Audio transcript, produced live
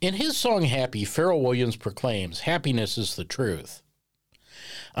In his song Happy, Pharrell Williams proclaims, happiness is the truth.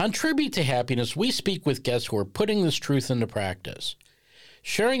 On Tribute to Happiness, we speak with guests who are putting this truth into practice,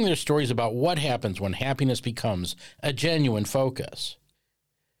 sharing their stories about what happens when happiness becomes a genuine focus.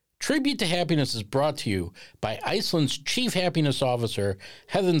 Tribute to Happiness is brought to you by Iceland's Chief Happiness Officer,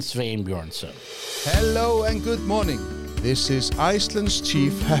 Heather Sveinbjörnsson. Hello and good morning. This is Iceland's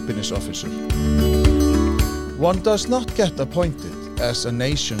Chief Happiness Officer. One does not get appointed as a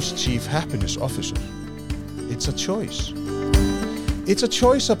nation's Chief Happiness Officer. It's a choice. It's a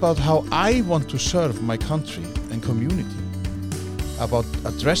choice about how I want to serve my country and community, about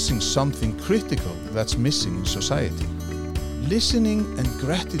addressing something critical that's missing in society. Listening and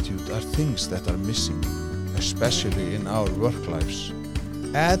gratitude are things that are missing, especially in our work lives.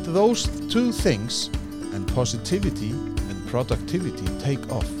 Add those two things and positivity and productivity take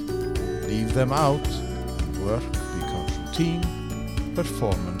off. Leave them out and work becomes routine,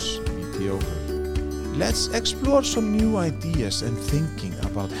 performance mediocre. Let's explore some new ideas and thinking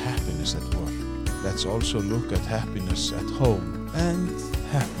about happiness at work. Let's also look at happiness at home and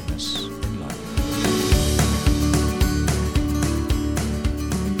happiness in life.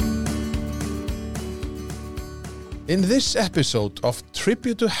 In this episode of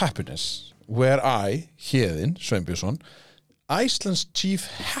Tribute to Happiness, where I, Héðinn Sveinbjörnsson, Iceland's Chief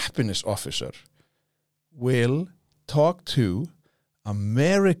Happiness Officer, will talk to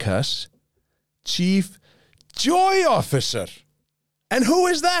America's Chief Joy Officer. And who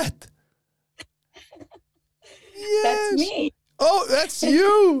is that? Yes. That's me. Oh, that's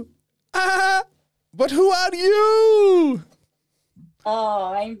you. But who are you?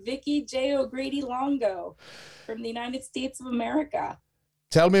 Oh, I'm Vicky J. O'Grady Longo from the United States of America.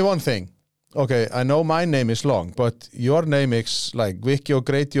 Tell me one thing. Okay, I know my name is long, but your name is like Vicky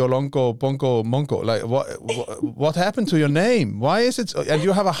O'Grady Longo Bongo Mongo. Like what happened to your name? Why is it? And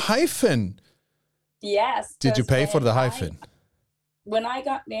you have a hyphen. Yes. Did you pay for the hyphen? When I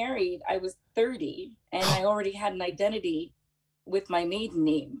got married, I was 30 and I already had an identity with my maiden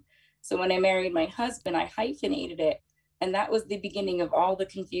name. So when I married my husband, I hyphenated it. And that was the beginning of all the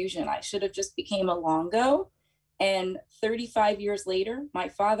confusion. I should have just became a Longo. And 35 years later, my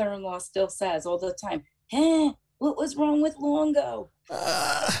father-in-law still says all the time, hey, what was wrong with Longo?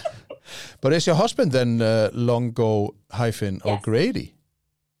 But is your husband then Longo hyphen Yes. O'Grady?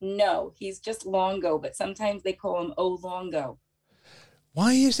 No, he's just Longo, but sometimes they call him O Longo.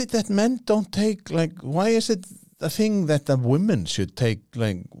 Why is it that men don't take, why is it a thing that the women should take,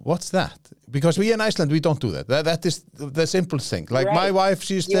 what's that? Because we in Iceland, we don't do that. That is the simple thing. Like Right. my wife,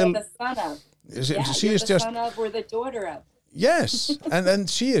 she's You're still... the son of. She you're is the just... son of or the daughter of. Yes, and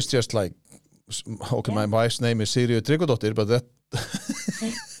she is just like... Okay, my wife's name is Sigríður Tryggvadóttir, but that...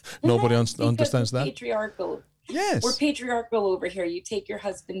 Nobody understands that. Patriarchal. Yes. We're patriarchal over here. You take your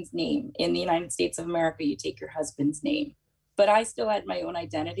husband's name. In the United States of America, you take your husband's name. But I still had my own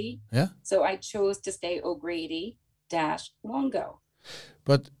identity. Yeah. So I chose to stay O'Grady-Longo.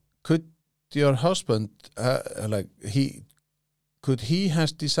 But could your husband, could he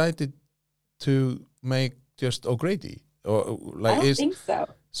has decided to make just O'Grady? Or I don't think so.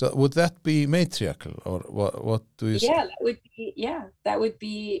 So would that be matriarchal, or what do you say? That would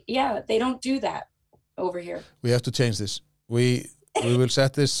be, they don't do that over here. We have to change this. We will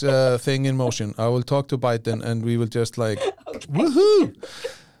set this thing in motion. I will talk to Biden and we will just woohoo!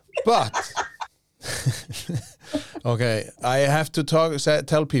 But, okay, I have to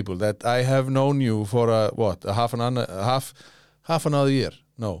tell people that I have known you for half another year?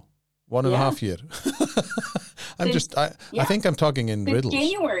 No, 1.5 year. I think I'm talking in riddles.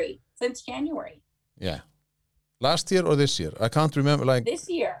 Since January. Yeah. Last year or this year? I can't remember. This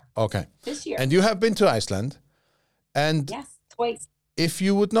year. Okay. This year. And you have been to Iceland. And yes, twice. If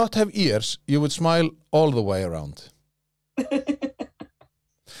you would not have ears, you would smile all the way around.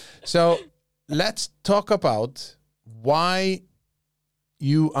 So let's talk about why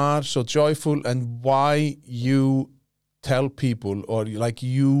you are so joyful and why you tell people, or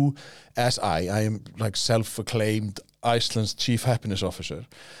you, as I am self-acclaimed Iceland's Chief Happiness Officer,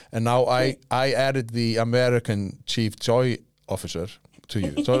 and now I added the American Chief Joy Officer to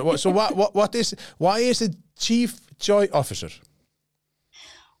you. So why is it Chief Joy Officer?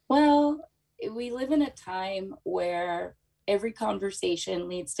 Well, we live in a time where every conversation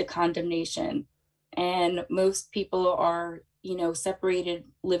leads to condemnation, and most people are, separated,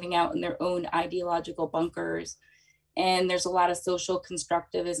 living out in their own ideological bunkers. And there's a lot of social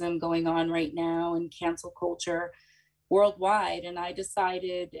constructivism going on right now and cancel culture worldwide. And I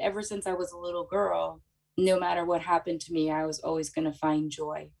decided ever since I was a little girl, no matter what happened to me, I was always going to find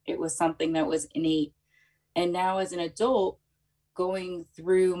joy. It was something that was innate. And now as an adult, going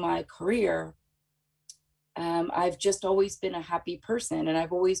through my career, I've just always been a happy person, and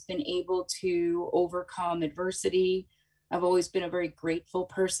I've always been able to overcome adversity. I've always been a very grateful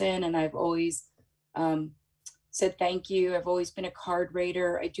person, and I've always said thank you. I've always been a card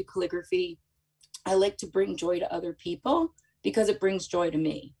writer. I do calligraphy. I like to bring joy to other people because it brings joy to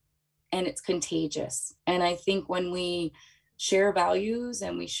me, and it's contagious. And I think when we share values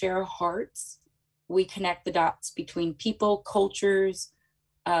and we share hearts, we connect the dots between people, cultures,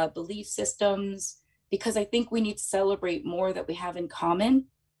 belief systems, because I think we need to celebrate more that we have in common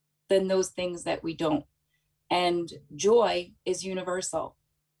than those things that we don't. And joy is universal.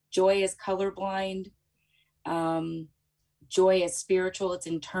 Joy is colorblind. Joy is spiritual, it's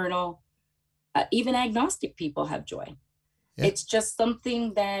internal. Even agnostic people have joy. Yeah. It's just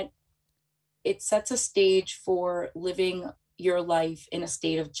something that it sets a stage for living your life in a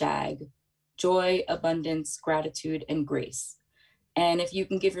state of JAG, joy, abundance, gratitude, and grace. And if you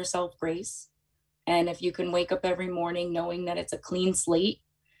can give yourself grace, and if you can wake up every morning knowing that it's a clean slate,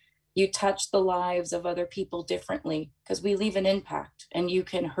 you touch the lives of other people differently, because we leave an impact, and you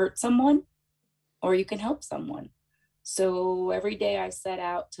can hurt someone or you can help someone. So every day I set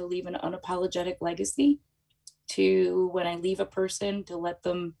out to leave an unapologetic legacy, to when I leave a person, to let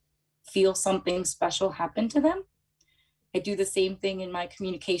them feel something special happen to them. I do the same thing in my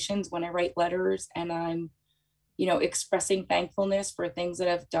communications when I write letters and I'm, expressing thankfulness for things that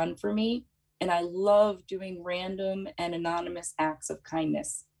have done for me. And I love doing random and anonymous acts of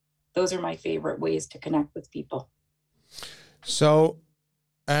kindness. Those are my favorite ways to connect with people. So,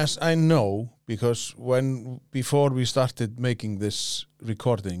 as I know, because before we started making this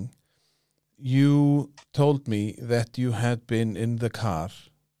recording, you told me that you had been in the car,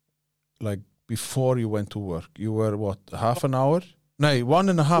 like before you went to work. You were what, half an hour? No,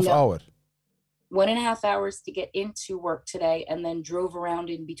 1.5 hours. 1.5 hours to get into work today, and then drove around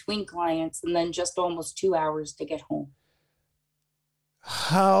in between clients, and then just almost 2 hours to get home.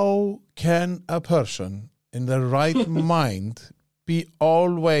 How can a person in the right mind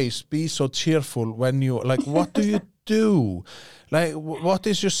always be so cheerful when you, like, what do you do? Like, what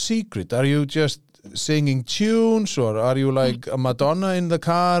is your secret? Are you just singing tunes, or are you like a Madonna in the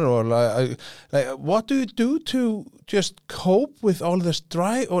car, or like what do you do to just cope with all this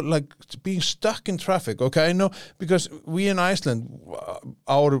or like being stuck in traffic? Okay, I know, because we in Iceland,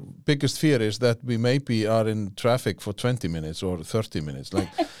 our biggest fear is that we maybe are in traffic for 20 minutes or 30 minutes, like.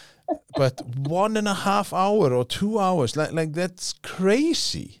 But 1.5 hours or 2 hours, like that's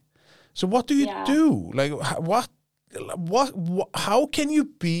crazy. So what do you do? Like what? How can you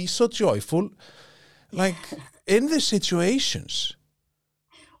be so joyful, like in these situations?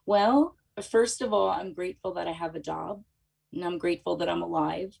 Well, first of all, I'm grateful that I have a job, and I'm grateful that I'm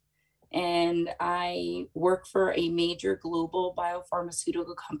alive. And I work for a major global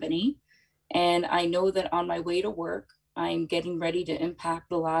biopharmaceutical company. And I know that on my way to work, I'm getting ready to impact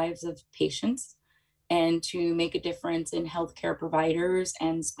the lives of patients and to make a difference in healthcare providers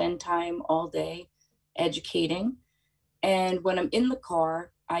and spend time all day educating. And when I'm in the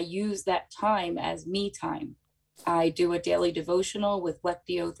car, I use that time as me time. I do a daily devotional with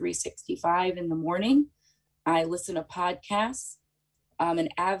Lectio 365 in the morning. I listen to podcasts. I'm an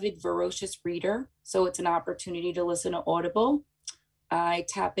avid, voracious reader, so it's an opportunity to listen to Audible. I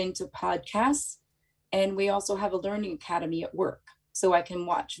tap into podcasts. And we also have a learning academy at work, so I can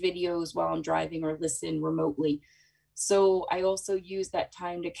watch videos while I'm driving or listen remotely. So I also use that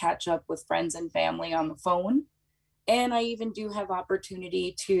time to catch up with friends and family on the phone. And I even do have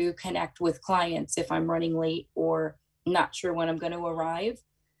opportunity to connect with clients if I'm running late or not sure when I'm going to arrive.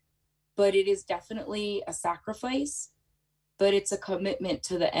 But it is definitely a sacrifice, but it's a commitment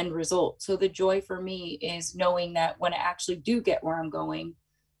to the end result. So the joy for me is knowing that when I actually do get where I'm going,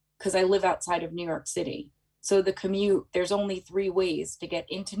 because I live outside of New York City. So the commute, there's only 3 ways to get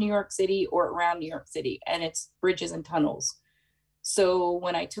into New York City or around New York City, and it's bridges and tunnels. So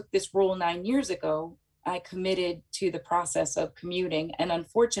when I took this role 9 years ago, I committed to the process of commuting. And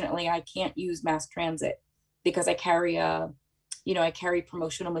unfortunately, I can't use mass transit because I carry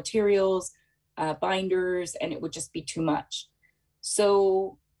promotional materials, binders, and it would just be too much.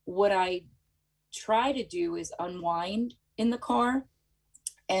 So what I try to do is unwind in the car.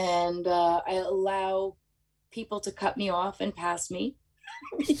 And I allow people to cut me off and pass me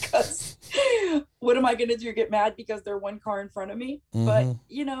because what am I going to do? Get mad because they're one car in front of me? Mm-hmm. But,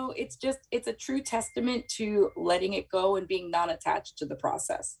 it's a true testament to letting it go and being non-attached to the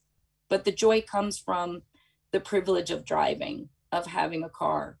process. But the joy comes from the privilege of driving, of having a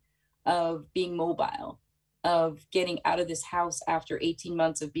car, of being mobile, of getting out of this house after 18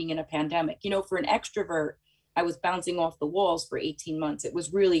 months of being in a pandemic. For an extrovert, I was bouncing off the walls for 18 months. It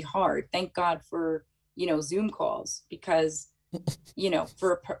was really hard. Thank God for, Zoom calls, because,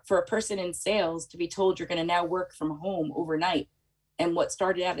 for a person in sales to be told you're going to now work from home overnight, and what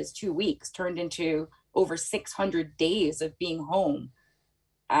started out as 2 weeks turned into over 600 days of being home.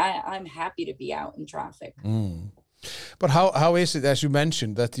 I'm happy to be out in traffic. But how is it, as you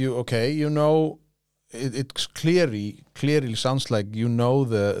mentioned, that it clearly sounds like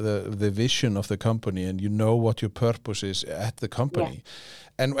the vision of the company, and what your purpose is at the company.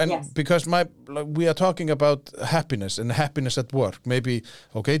 And yes. Because we are talking about happiness and happiness at work, maybe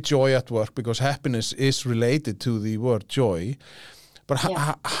joy at work, because happiness is related to the word joy. But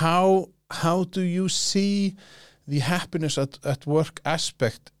how do you see the happiness at work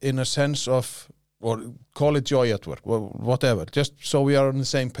aspect, in a sense of, or call it joy at work, or whatever, just so we are on the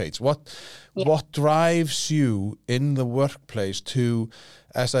same page? What drives you in the workplace to,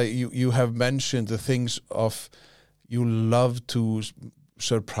 as you have mentioned, the things of, you love to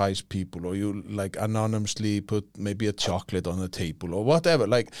surprise people, or you like anonymously put maybe a chocolate on the table or whatever,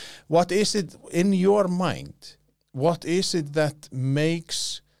 like, what is it in your mind? What is it that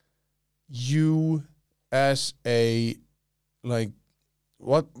makes you as a, like,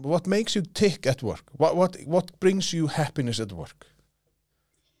 what makes you tick at work? What brings you happiness at work?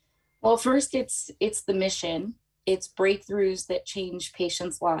 Well, first, it's the mission. It's breakthroughs that change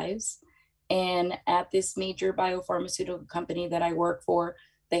patients' lives. And at this major biopharmaceutical company that I work for,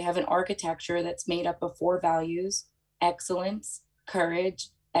 they have an architecture that's made up of 4 values: excellence, courage,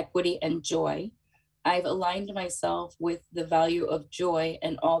 equity, and joy. I've aligned myself with the value of joy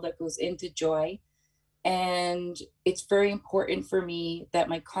and all that goes into joy. And it's very important for me that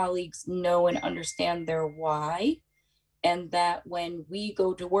my colleagues know and understand their why, and that when we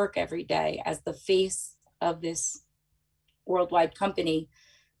go to work every day as the face of this worldwide company,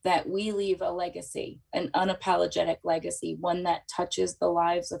 that we leave a legacy, an unapologetic legacy, one that touches the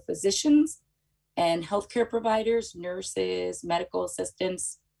lives of physicians and healthcare providers, nurses, medical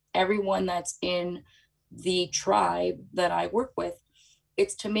assistants, everyone that's in the tribe that I work with.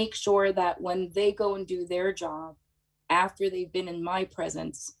 It's to make sure that when they go and do their job, after they've been in my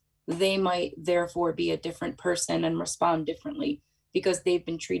presence, they might therefore be a different person and respond differently because they've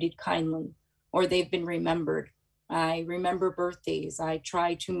been treated kindly or they've been remembered. I remember birthdays. I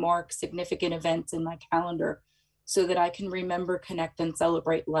try to mark significant events in my calendar so that I can remember, connect, and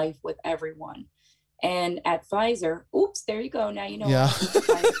celebrate life with everyone. And at Pfizer, oops, there you go. Now you know. Yeah.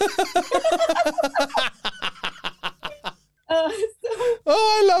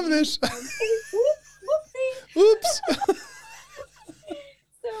 I love this. Oops.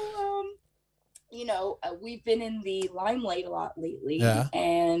 So, we've been in the limelight a lot lately, yeah.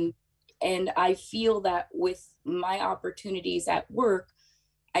 And I feel that with my opportunities at work,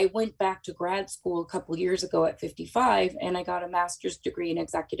 I went back to grad school a couple of years ago at 55, and I got a master's degree in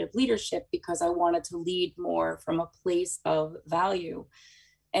executive leadership because I wanted to lead more from a place of value.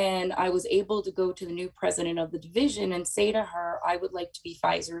 And I was able to go to the new president of the division and say to her, I would like to be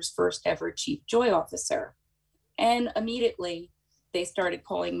Pfizer's first ever chief joy officer. And immediately they started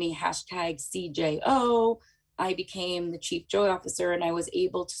calling me #CJO. I became the chief joy officer, and I was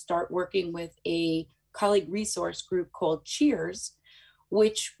able to start working with a colleague resource group called Cheers,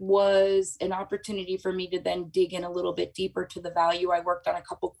 which was an opportunity for me to then dig in a little bit deeper to the value. I worked on a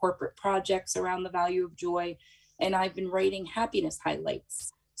couple corporate projects around the value of joy, and I've been writing happiness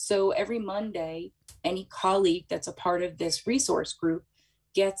highlights. So every Monday, any colleague that's a part of this resource group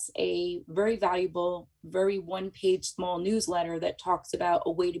gets a very valuable, very one-page small newsletter that talks about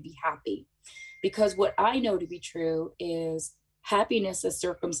a way to be happy. Because what I know to be true is happiness is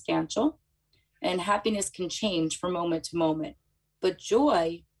circumstantial, and happiness can change from moment to moment. But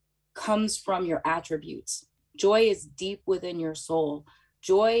joy comes from your attributes. Joy is deep within your soul.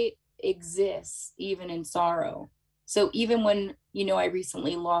 Joy exists even in sorrow. So even when, I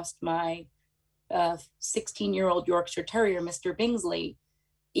recently lost my 16-year-old Yorkshire Terrier, Mr. Bingsley,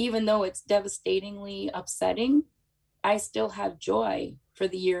 even though it's devastatingly upsetting, I still have joy for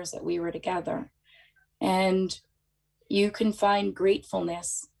the years that we were together. And you can find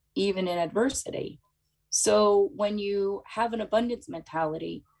gratefulness even in adversity. So when you have an abundance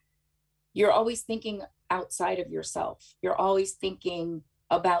mentality, you're always thinking outside of yourself. You're always thinking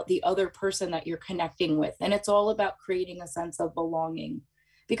about the other person that you're connecting with. And it's all about creating a sense of belonging,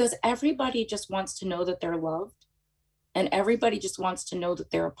 because everybody just wants to know that they're loved, and everybody just wants to know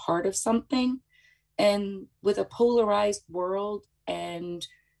that they're a part of something. And with a polarized world and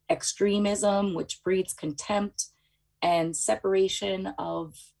extremism, which breeds contempt and separation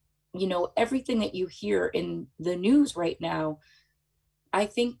of, everything that you hear in the news right now, I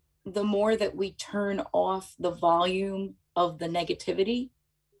think the more that we turn off the volume of the negativity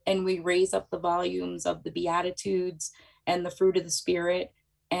and we raise up the volumes of the Beatitudes and the fruit of the Spirit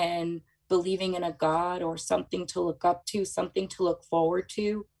and believing in a God or something to look up to, something to look forward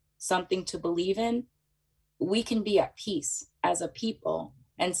to, something to believe in, we can be at peace as a people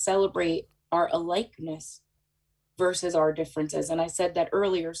and celebrate our alikeness versus our differences. And I said that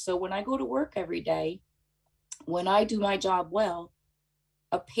earlier. So when I go to work every day, when I do my job well,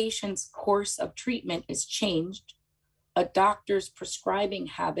 a patient's course of treatment is changed, a doctor's prescribing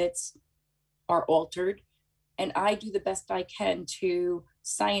habits are altered, and I do the best I can to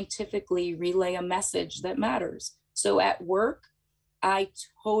scientifically relay a message that matters. So at work, I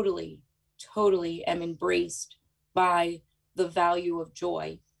totally am embraced by the value of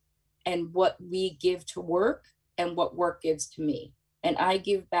joy and what we give to work and what work gives to me. And I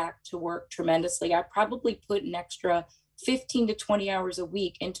give back to work tremendously. I probably put an extra 15 to 20 hours a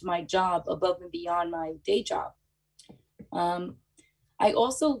week into my job above and beyond my day job. I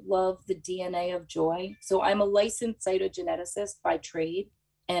also love the DNA of joy. So I'm a licensed cytogeneticist by trade,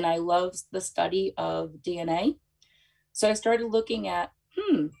 and I love the study of DNA. So I started looking at,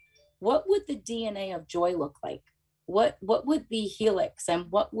 what would the DNA of joy look like? What would the helix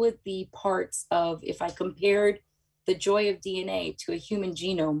and what would the parts of, if I compared the joy of DNA to a human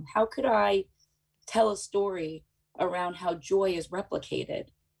genome, how could I tell a story around how joy is replicated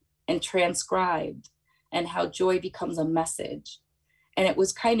and transcribed and how joy becomes a message? And it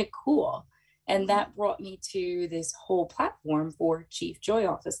was kind of cool. And that brought me to this whole platform for Chief Joy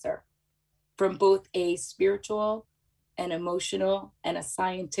Officer, from both a spiritual, an emotional, and a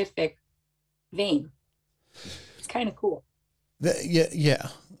scientific vein. It's kind of cool. Yeah.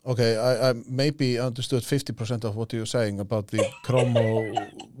 Okay, I maybe understood 50% of what you're saying about the chromo,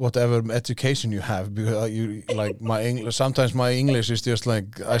 whatever education you have, because you like my English. Sometimes my English is just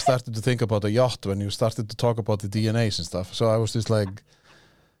like, I started to think about a yacht when you started to talk about the DNAs and stuff. So I was just like,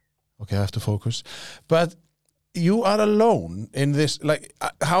 okay, I have to focus. But you are alone in this. Like,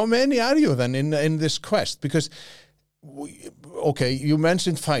 how many are you then in this quest? Because okay, you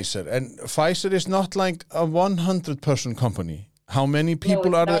mentioned Pfizer, and Pfizer is not like a 100-person company. How many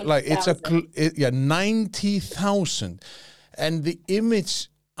people are there? Like, it's 90,000. And the image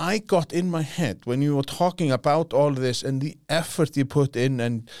I got in my head when you were talking about all this and the effort you put in,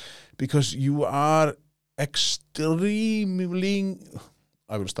 and because you are extremely,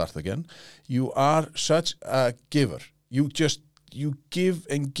 I will start again. You are such a giver. You give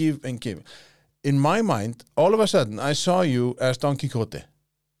and give and give. In my mind, all of a sudden, I saw you as Don Quixote.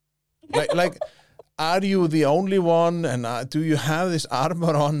 Like, are you the only one? And do you have this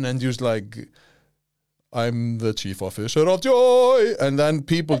armor on and just like, I'm the chief officer of joy? And then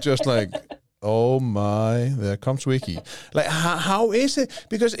people just like, oh my, there comes Wiki. Like, how is it?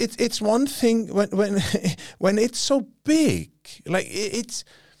 Because it's one thing when it's so big, like it's,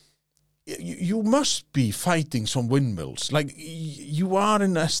 you must be fighting some windmills. Like, you are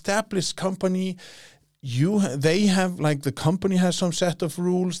an established company. They have, like, the company has some set of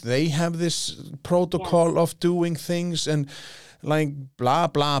rules. They have this protocol of doing things and like blah,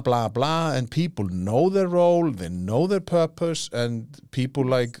 blah, blah, blah. And people know their role. They know their purpose. And people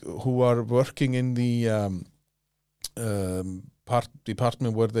like who are working in the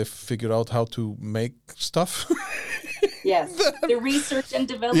department where they figure out how to make stuff. Yes, the research and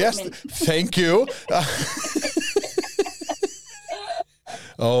development. Yes, thank you.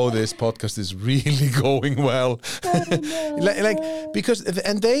 Oh, this podcast is really going well. like because,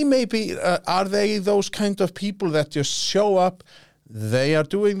 and they may be, are they those kind of people that just show up, they are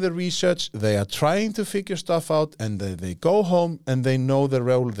doing the research, they are trying to figure stuff out, and they go home and they know the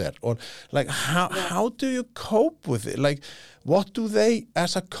role there? Or like, how do you cope with it? Like, what do they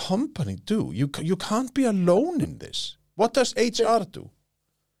as a company do? You can't be alone in this. What does HR do?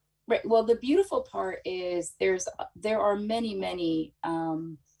 Right. Well, the beautiful part is there are many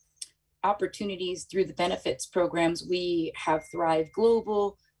opportunities through the benefits programs. We have Thrive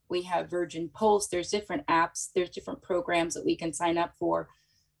Global, we have Virgin Pulse. There's different apps, there's different programs that we can sign up for.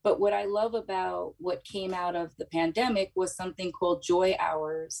 But what I love about what came out of the pandemic was something called Joy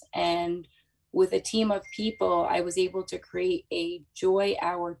Hours. And with a team of people, I was able to create a Joy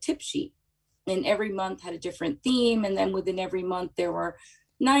Hour tip sheet. And every month had a different theme. And then within every month, there were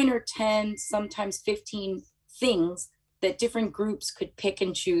 9 or 10, sometimes 15 things that different groups could pick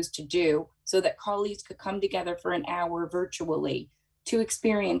and choose to do so that colleagues could come together for an hour virtually to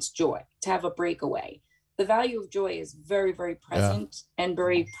experience joy, to have a breakaway. The value of joy is very, very present and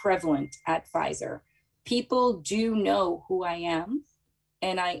very prevalent at Pfizer. People do know who I am,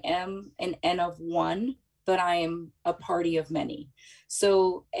 and I am an N of one but I am a party of many.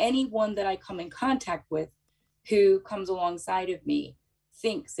 So anyone that I come in contact with who comes alongside of me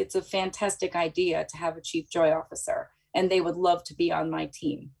thinks it's a fantastic idea to have a chief joy officer, and they would love to be on my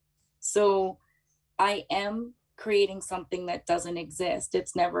team. So I am creating something that doesn't exist.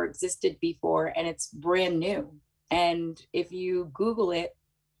 It's never existed before, and it's brand new. And if you Google it,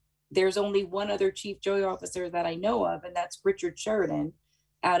 there's only one other chief joy officer that I know of, and that's Richard Sheridan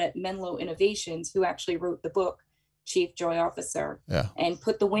out at Menlo Innovations, who actually wrote the book Chief Joy Officer, and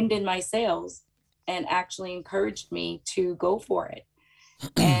put the wind in my sails and actually encouraged me to go for it.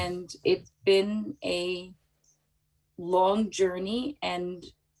 And it's been a long journey, and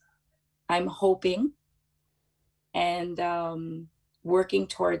I'm hoping and working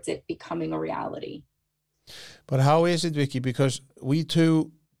towards it becoming a reality. But how is it, Vicky? Because we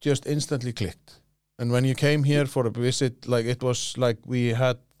two just instantly clicked. And when you came here for a visit, like it was like we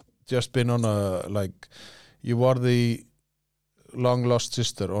had just been on a, like you were the long lost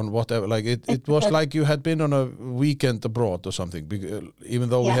sister on whatever. Like it was like you had been on a weekend abroad or something, even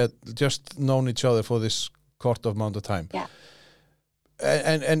though we had just known each other for this short amount of time. Yeah.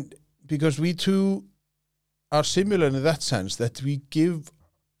 And because we two are similar in that sense that we give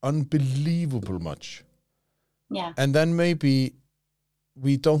unbelievable much. Yeah. And then maybe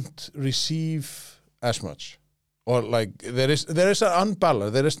we don't receive as much, or like there is an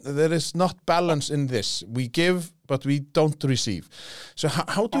unbalance. There is not balance in this. We give, but we don't receive. So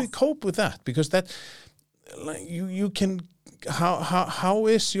how do we cope with that? Because that, like you can. How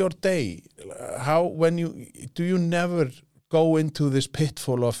is your day? Do you never go into this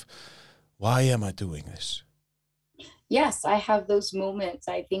pitfall of why am I doing this? Yes, I have those moments.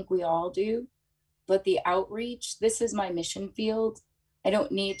 I think we all do. But the outreach, this is my mission field. I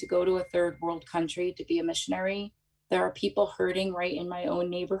don't need to go to a third world country to be a missionary. There are people hurting right in my own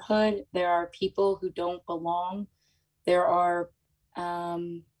neighborhood. There are people who don't belong. There are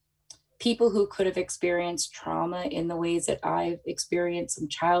people who could have experienced trauma in the ways that I've experienced some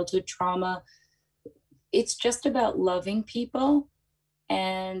childhood trauma. It's just about loving people.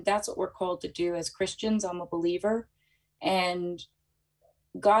 And that's what we're called to do as Christians. I'm a believer. And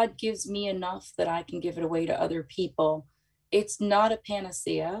God gives me enough that I can give it away to other people. It's not a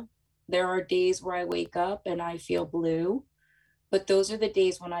panacea. There are days where I wake up and I feel blue, but those are the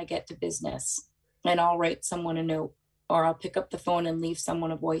days when I get to business and I'll write someone a note, or I'll pick up the phone and leave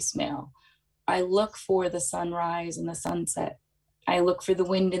someone a voicemail. I look for the sunrise and the sunset. I look for the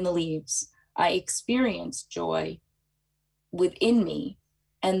wind in the leaves. I experience joy within me,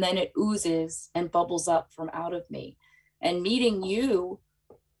 and then it oozes and bubbles up from out of me. And meeting you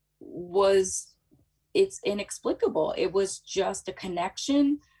it's inexplicable. It was just a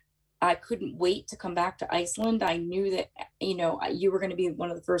connection. I couldn't wait to come back to Iceland. I knew that, you were going to be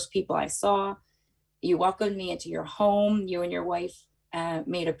one of the first people I saw. You welcomed me into your home. You and your wife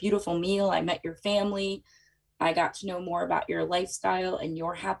made a beautiful meal. I met your family. I got to know more about your lifestyle and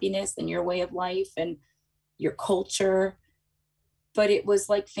your happiness and your way of life and your culture. But it was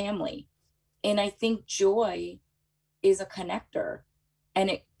like family. And I think joy is a connector, and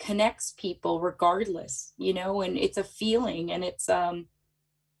it connects people regardless, and it's a feeling, and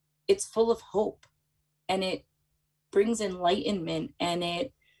it's full of hope, and it brings enlightenment, and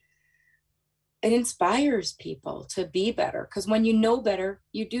it inspires people to be better, because when you know better,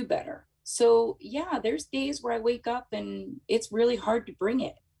 you do better. So yeah, there's days where I wake up and it's really hard to bring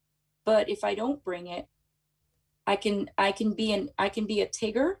it, but if I don't bring it, I can be a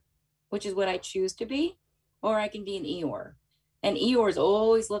Tigger, which is what I choose to be, or I can be an Eeyore. And Eeyore's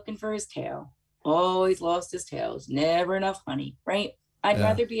always looking for his tail, always lost his tail. There's never enough honey, right? I'd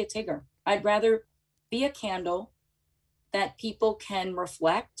rather be a Tigger. I'd rather be a candle that people can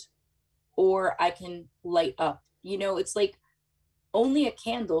reflect, or I can light up. It's like only a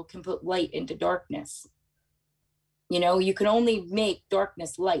candle can put light into darkness. You can only make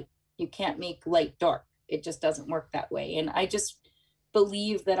darkness light. You can't make light dark. It just doesn't work that way. And I just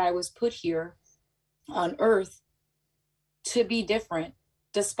believe that I was put here on earth to be different,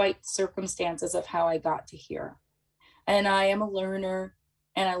 despite circumstances of how I got to here. And I am a learner,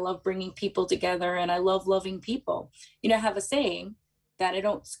 and I love bringing people together, and I love loving people. I have a saying that I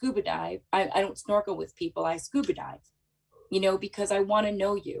don't scuba dive. I don't snorkel with people. I scuba dive, because I want to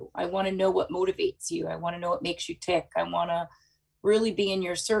know you. I want to know what motivates you. I want to know what makes you tick. I want to really be in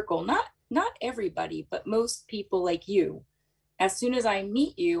your circle. Not everybody, but most people like you. As soon as I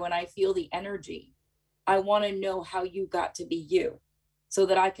meet you and I feel the energy, I want to know how you got to be you, so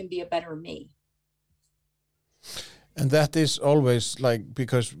that I can be a better me. And that is always like,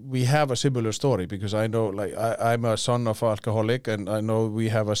 because we have a similar story, because I know, like, I'm a son of alcoholic, and I know we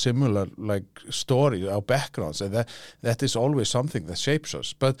have a similar like story, our backgrounds, and that is always something that shapes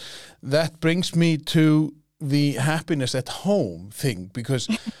us. But that brings me to the happiness at home thing, because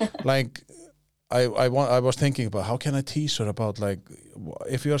like I was thinking about how can I tease her about, like,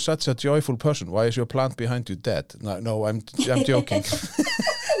 if you're such a joyful person, why is your plant behind you dead? No, I'm joking.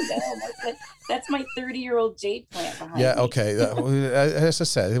 No, that's my 30-year-old jade plant behind me. Yeah, okay. As I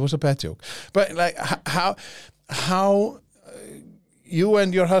said, it was a bad joke. But like, how you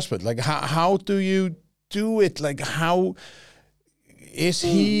and your husband, like, how do you do it? Like, how is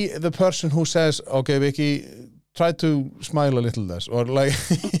he the person who says, "Okay, Vicky, try to smile a little less," or like?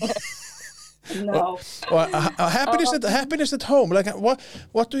 No. Or happiness at home. Like,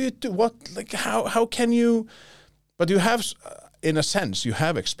 what do you do? How can you? But you have, in a sense, you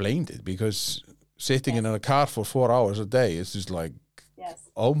have explained it, because sitting in a car for 4 hours a day is just like,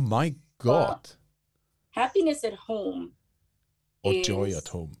 oh my God. Well, happiness at home. Or joy at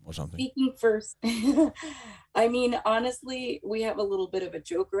home or something. Speaking first. I mean, honestly, we have a little bit of a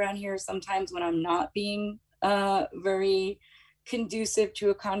joke around here sometimes when I'm not being very conducive to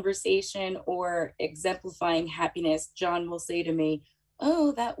a conversation or exemplifying happiness. John will say to me,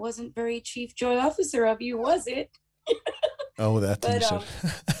 "Oh, that wasn't very Chief Joy Officer of you, was it?" Oh, that but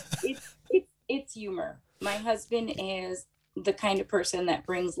it's humor. My husband is the kind of person that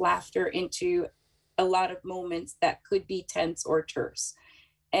brings laughter into a lot of moments that could be tense or terse.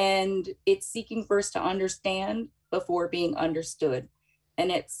 And it's seeking first to understand before being understood. And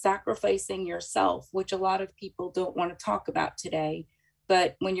it's sacrificing yourself, which a lot of people don't want to talk about today.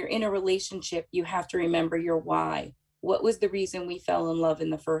 But when you're in a relationship, you have to remember your why. What was the reason we fell in love in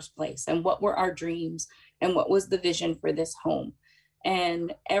the first place? And what were our dreams? And what was the vision for this home?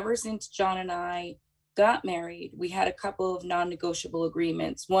 And ever since John and I got married, we had a couple of non-negotiable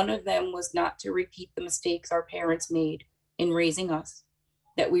agreements. One of them was not to repeat the mistakes our parents made in raising us,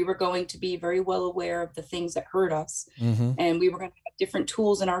 that we were going to be very well aware of the things that hurt us. Mm-hmm. And we were going to have different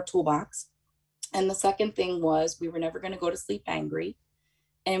tools in our toolbox. And the second thing was we were never going to go to sleep angry.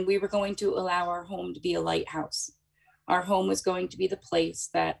 And we were going to allow our home to be a lighthouse. Our home was going to be the place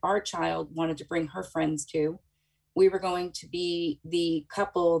that our child wanted to bring her friends to. We were going to be the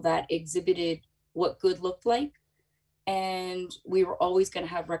couple that exhibited what good looked like. And we were always going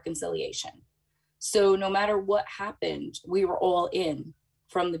to have reconciliation. So no matter what happened, we were all in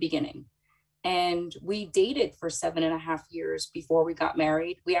from the beginning. And we dated for 7.5 years before we got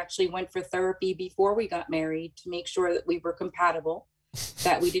married. We actually went for therapy before we got married to make sure that we were compatible,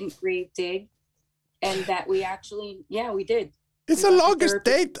 that we didn't grave dig, and that we actually, we did. It's the longest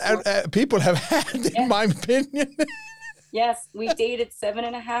date people have had, in my opinion. Yes, we dated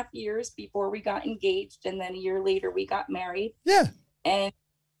 7.5 years before we got engaged. And then a year later, we got married. Yeah. And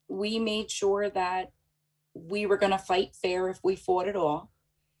we made sure that we were going to fight fair if we fought at all.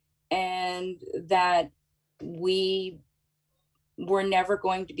 And that we were never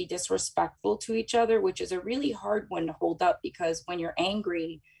going to be disrespectful to each other, which is a really hard one to hold up, because when you're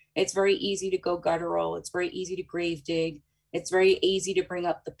angry, it's very easy to go guttural. It's very easy to grave dig. It's very easy to bring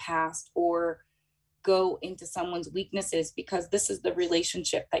up the past or go into someone's weaknesses, because this is the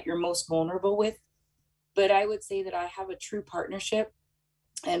relationship that you're most vulnerable with. But I would say that I have a true partnership,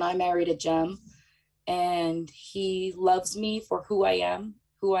 and I married a gem, and he loves me for who I am,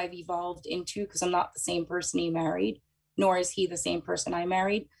 who I've evolved into, because I'm not the same person he married, nor is he the same person I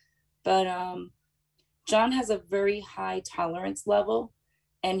married. But John has a very high tolerance level,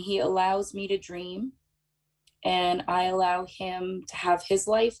 and he allows me to dream, and I allow him to have his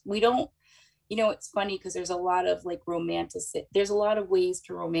life. We don't, it's funny because there's a lot of there's a lot of ways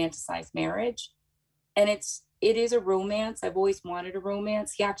to romanticize marriage, and it is a romance. I've always wanted a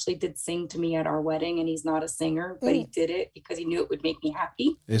romance. He actually did sing to me at our wedding, and he's not a singer, but he did it because he knew it would make me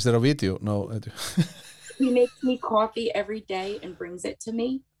happy. Is there a video? No. He makes me coffee every day and brings it to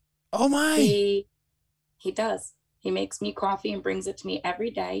me. Oh my. He does. He makes me coffee and brings it to me every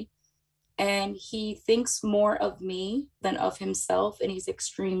day. And he thinks more of me than of himself. And he's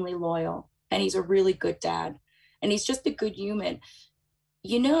extremely loyal. And he's a really good dad. And he's just a good human.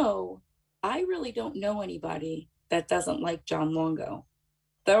 I really don't know anybody that doesn't like John Longo.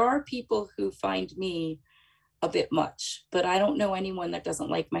 There are people who find me a bit much, but I don't know anyone that doesn't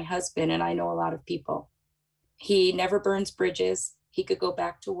like my husband. And I know a lot of people. He never burns bridges. He could go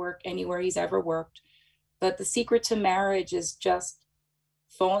back to work anywhere he's ever worked. But the secret to marriage is just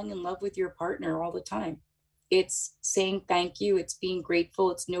falling in love with your partner all the time. It's saying thank you. It's being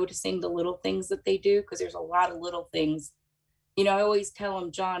grateful. It's noticing the little things that they do, because there's a lot of little things. I always tell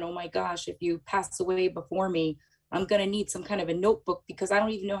him, John, oh my gosh, if you pass away before me, I'm going to need some kind of a notebook because I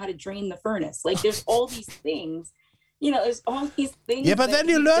don't even know how to drain the furnace. Like there's all these things, there's all these things. Yeah, but then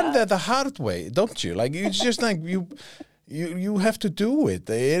you learn that the hard way, don't you? Like it's just like you have to do it.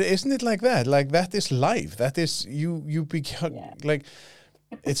 Isn't it like that? Like that is life. That is you become like.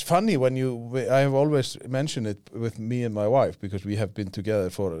 It's funny when I have always mentioned it with me and my wife because we have been together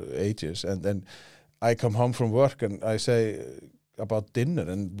for 8 years, and then I come home from work and I say about dinner,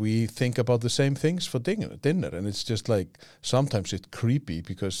 and we think about the same things for dinner, and it's just like sometimes it's creepy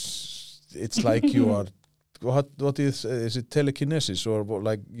because it's like you are what is it telekinesis or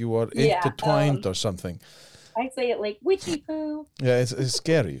like you are intertwined or something. I say it like witchy poo. Yeah, it's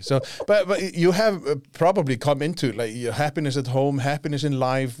scary. So, but you have probably come into like your happiness at home, happiness in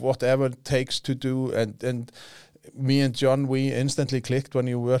life, whatever it takes to do. And me and John, we instantly clicked when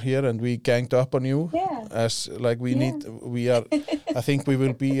you were here, and we ganged up on you. Yeah. As like we are. I think we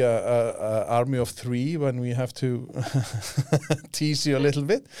will be a army of 3 when we have to tease you a little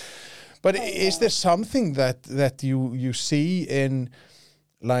bit. But is there something that you see in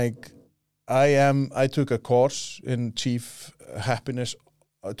like? I took a course in chief happiness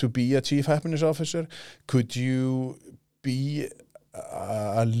to be a chief happiness officer. Could you be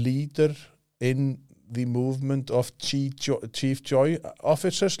a leader in the movement of chief joy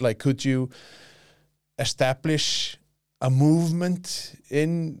officers? Like, could you establish a movement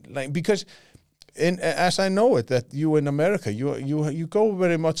in like because as I know it, that you in America, you go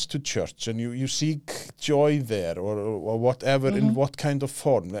very much to church and you seek joy there or whatever in what kind of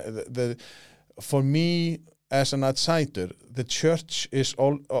form. For me, as an outsider, the church is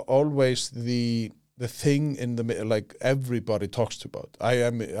always the thing in the middle, like everybody talks about.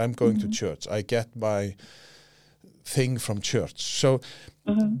 I'm going to church. I get my thing from church. So,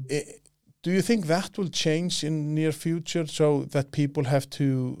 do you think that will change in near future so that people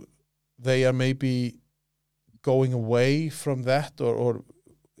they are maybe going away from that, or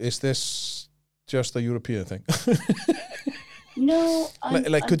is this just a European thing? No,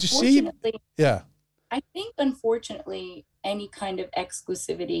 like could you see? Yeah, I think unfortunately any kind of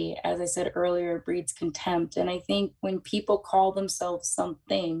exclusivity, as I said earlier, breeds contempt. And I think when people call themselves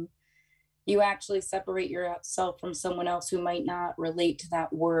something, you actually separate yourself from someone else who might not relate to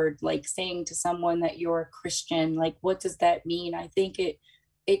that word. Like saying to someone that you're a Christian, like what does that mean? I think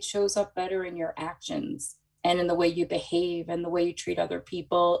it shows up better in your actions and in the way you behave and the way you treat other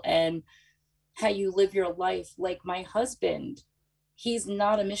people and how you live your life. Like my husband, he's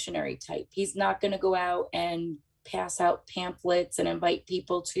not a missionary type. He's not going to go out and pass out pamphlets and invite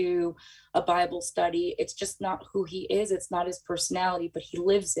people to a Bible study. It's just not who he is. It's not his personality, but he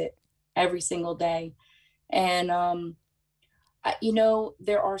lives it every single day. And,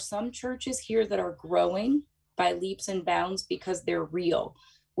 there are some churches here that are growing by leaps and bounds because they're real.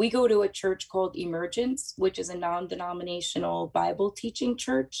 We go to a church called Emergence, which is a non-denominational Bible teaching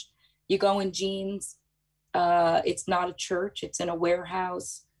church. You go in jeans. It's not a church. It's in a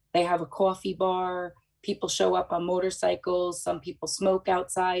warehouse. They have a coffee bar. People show up on motorcycles. Some people smoke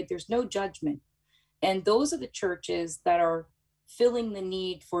outside. There's no judgment. And those are the churches that are filling the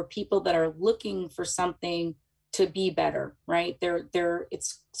need for people that are looking for something to be better, right?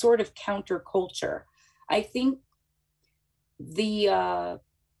 It's sort of counterculture. I think the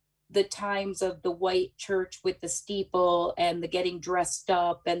times of the white church with the steeple and the getting dressed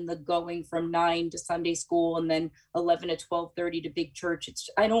up and the going from 9 to Sunday school and then 11 to 12:30 to big church.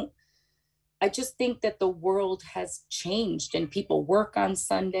 I just think that the world has changed and people work on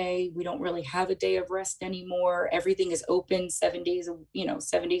Sunday. We don't really have a day of rest anymore. Everything is open 7 days,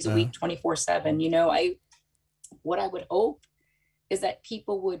 7 days a week, 24/7. What I would hope is that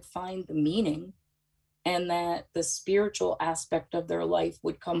people would find the meaning and that the spiritual aspect of their life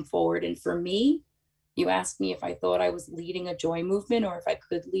would come forward. And for me, you asked me if I thought I was leading a joy movement or if I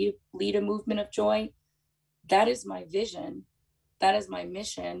could lead a movement of joy. That is my vision. That is my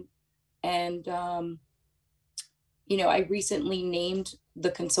mission. And, I recently named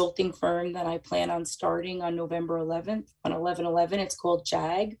the consulting firm that I plan on starting on November 11th, on 11/11. It's called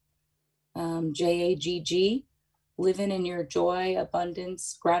JAGG, JAGG, Living in Your Joy,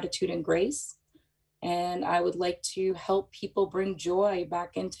 Abundance, Gratitude, and Grace. And I would like to help people bring joy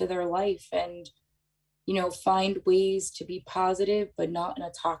back into their life and, find ways to be positive, but not in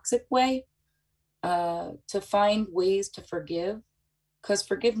a toxic way, to find ways to forgive, because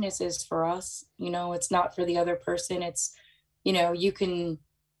forgiveness is for us, it's not for the other person. It's, you can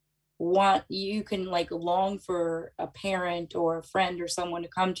long for a parent or a friend or someone to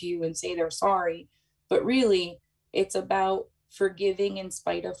come to you and say they're sorry, but really it's about forgiving in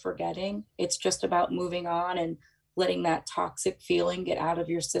spite of forgetting. It's just about moving on and letting that toxic feeling get out of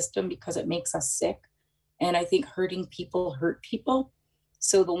your system because it makes us sick. And I think hurting people hurt people.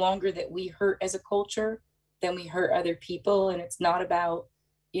 So the longer that we hurt as a culture, then we hurt other people. And it's not about,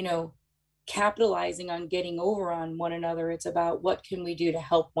 capitalizing on getting over on one another. It's about what can we do to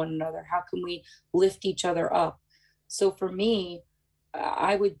help one another? How can we lift each other up? So for me,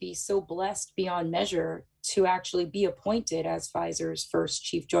 I would be so blessed beyond measure to actually be appointed as Pfizer's first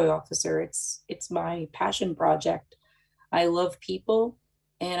Chief Joy Officer. It's my passion project. I love people,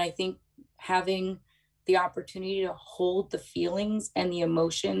 and I think having the opportunity to hold the feelings and the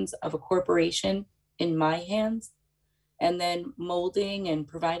emotions of a corporation in my hands, and then molding and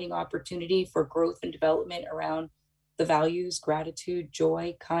providing opportunity for growth and development around the values, gratitude,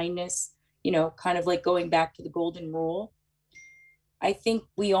 joy, kindness, kind of like going back to the golden rule. I think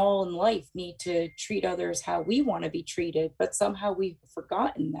we all in life need to treat others how we want to be treated, but somehow we've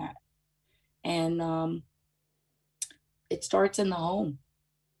forgotten that. And it starts in the home.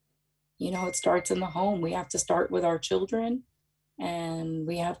 It starts in the home. We have to start with our children, and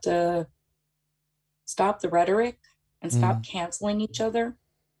we have to stop the rhetoric and stop canceling each other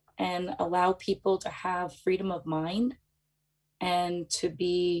and allow people to have freedom of mind and to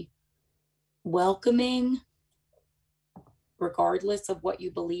be welcoming regardless of what you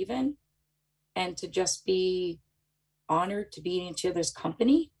believe in, and to just be honored to be in each other's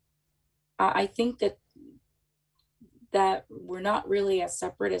company. I think that we're not really as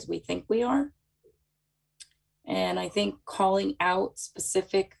separate as we think we are. And I think calling out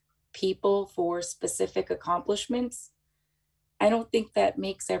specific people for specific accomplishments, I don't think that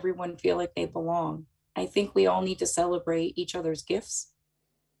makes everyone feel like they belong. I think we all need to celebrate each other's gifts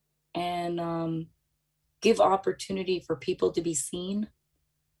and give opportunity for people to be seen,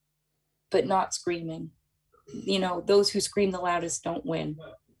 but not screaming. Those who scream the loudest don't win.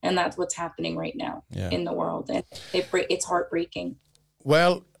 And that's what's happening right now in the world. And it's heartbreaking.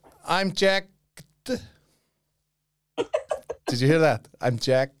 Well, I'm Jack. Did you hear that? I'm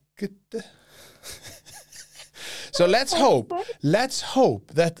Jack. So let's hope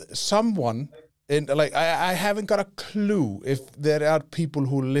that someone I haven't got a clue if there are people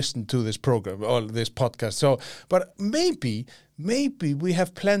who listen to this program or this podcast. So, but maybe we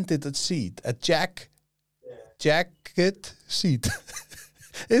have planted a seed, a jacket seed.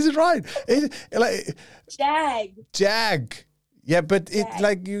 Is it right? Jag. Yeah, but jag. It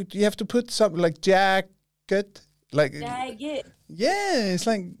like you have to put something like jacket, like jagged. Yeah, it's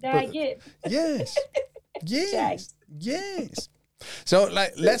like jagged. Yes. Yes. So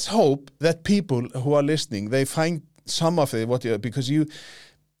let's hope that people who are listening, they find some of it because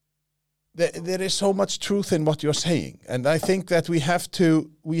there is so much truth in what you're saying, and I think that we have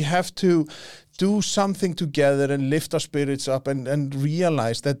to do something together and lift our spirits up and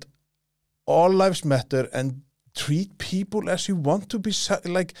realize that all lives matter, and treat people as you want to be,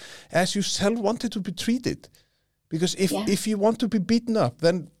 like as you self wanted to be treated. Because if you want to be beaten up,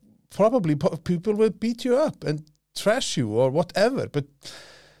 then probably people will beat you up and trash you or whatever. But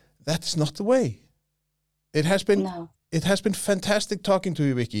that's not the way. It has been fantastic talking to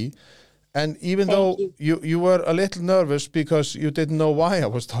you, Vicky. And even though you were a little nervous because you didn't know why I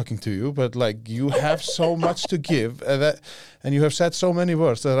was talking to you, but like you have so much to give, and you have said so many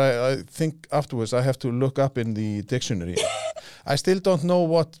words that I think afterwards I have to look up in the dictionary. I still don't know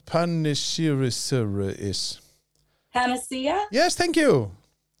what panacea is. Panacea? Yes, thank you.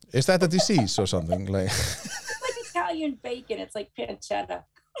 Is that a disease or something? It's like Italian bacon. It's like pancetta.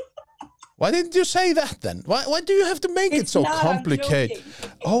 Why didn't you say that then? Why do you have to make it so complicated?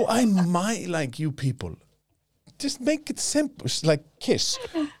 Oh, I might like you people. Just make it simple. It's like Kiss.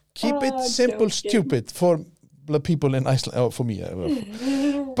 Keep it simple, stupid for the people in Iceland. Oh, for me.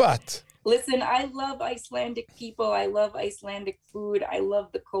 But listen, I love Icelandic people. I love Icelandic food. I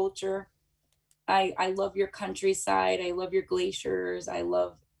love the culture. I love your countryside. I love your glaciers. I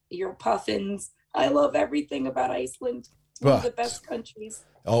love your puffins. I love everything about Iceland. It's one of the best countries.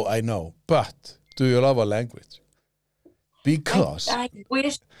 Oh, I know. But do you love our language? Because I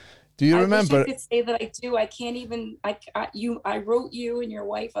wish. Do you remember? I wish I could say that I do. I can't even. I wrote you and your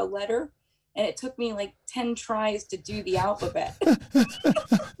wife a letter, and it took me like 10 tries to do the alphabet.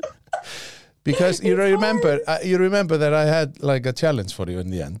 Because you remember that I had like a challenge for you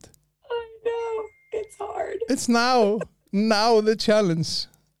in the end. I know, it's hard. It's now the challenge.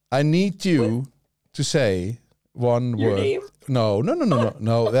 I need you to say one your word. Name? No.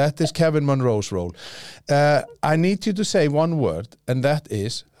 That is Kevin Monroe's role. I need you to say one word, and that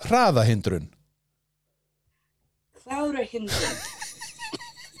is hraðahindrun. Hraðahindrun.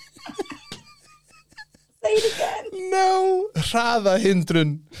 Say it again. No,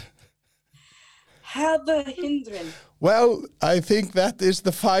 hraðahindrun. have a hindrance. Well, I think that is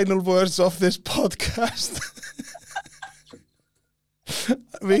the final words of this podcast.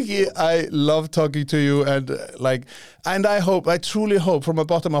 Vicky, I love talking to you, and I truly hope from the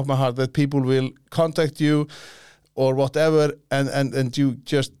bottom of my heart that people will contact you or whatever, and you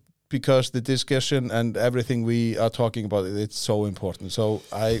just, because the discussion and everything we are talking about, it's so important. So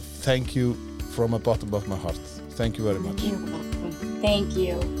I thank you from the bottom of my heart. Thank you very much. You're welcome. Thank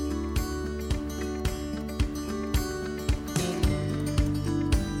you.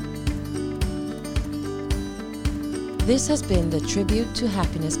 This has been the Tribute to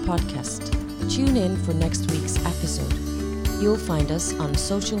Happiness podcast. Tune in for next week's episode. You'll find us on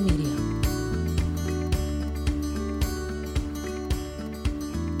social media.